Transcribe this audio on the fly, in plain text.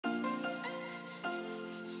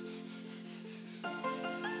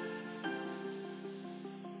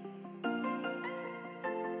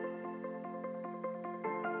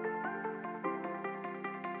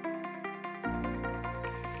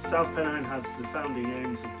South Pennine has the founding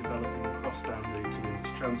aims of developing cross-boundary community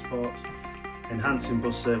transport, enhancing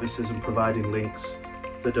bus services and providing links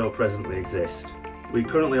that don't presently exist. We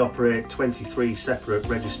currently operate 23 separate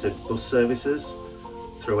registered bus services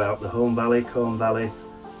throughout the Home Valley, Colne Valley,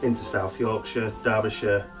 into South Yorkshire,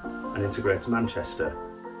 Derbyshire and into Greater Manchester.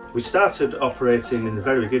 We started operating in the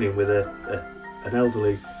very beginning with an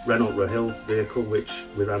elderly Renault Rohill vehicle which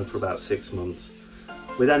we ran for about 6 months.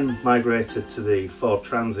 We then migrated to the Ford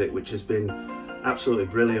Transit, which has been absolutely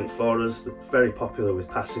brilliant for us. They're very popular with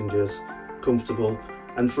passengers, comfortable,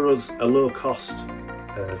 and for us a low cost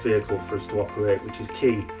vehicle for us to operate, which is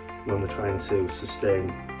key when we're trying to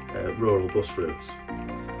sustain rural bus routes.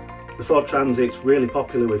 The Ford Transit's really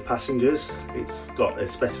popular with passengers. It's got a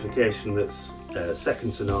specification that's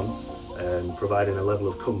second to none, providing a level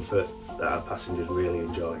of comfort that our passengers really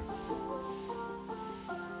enjoy.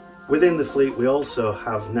 Within the fleet we also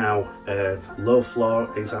have now low floor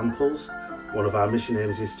examples. One of our mission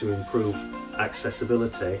aims is to improve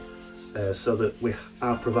accessibility so that we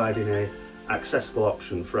are providing an accessible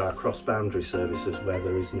option for our cross-boundary services where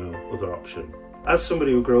there is no other option. As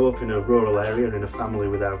somebody who grew up in a rural area in a family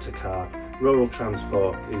without a car, rural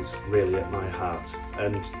transport is really at my heart,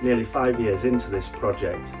 and nearly 5 years into this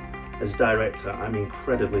project, as director I'm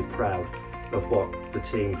incredibly proud of what the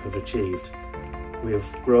team have achieved. We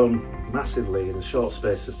have grown massively in a short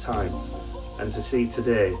space of time, and to see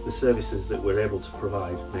today the services that we're able to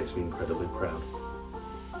provide makes me incredibly proud.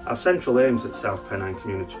 Our central aims at South Pennine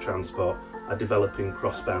Community Transport are developing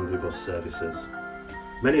cross-boundary bus services.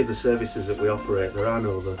 Many of the services that we operate, there are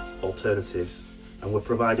no other alternatives, and we're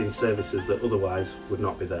providing services that otherwise would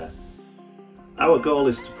not be there. Our goal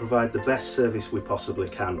is to provide the best service we possibly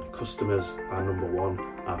can. Customers are number one,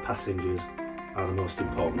 our passengers are the most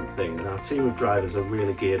important thing, and our team of drivers are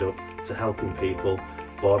really geared up to helping people,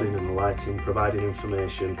 boarding and alighting, providing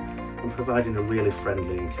information and providing a really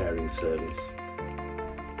friendly and caring service.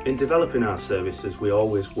 In developing our services we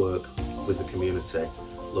always work with the community,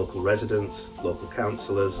 local residents, local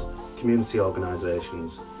councillors, community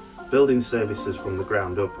organisations. Building services from the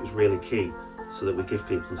ground up is really key so that we give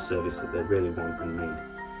people the service that they really want and need.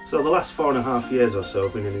 So the last 4.5 years or so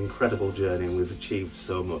have been an incredible journey and we've achieved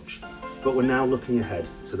so much. But we're now looking ahead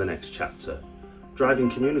to the next chapter. Driving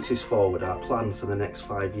communities forward, our plan for the next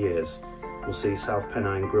 5 years will see South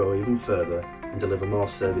Pennine grow even further and deliver more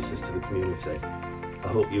services to the community. I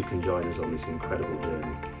hope you can join us on this incredible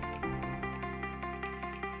journey.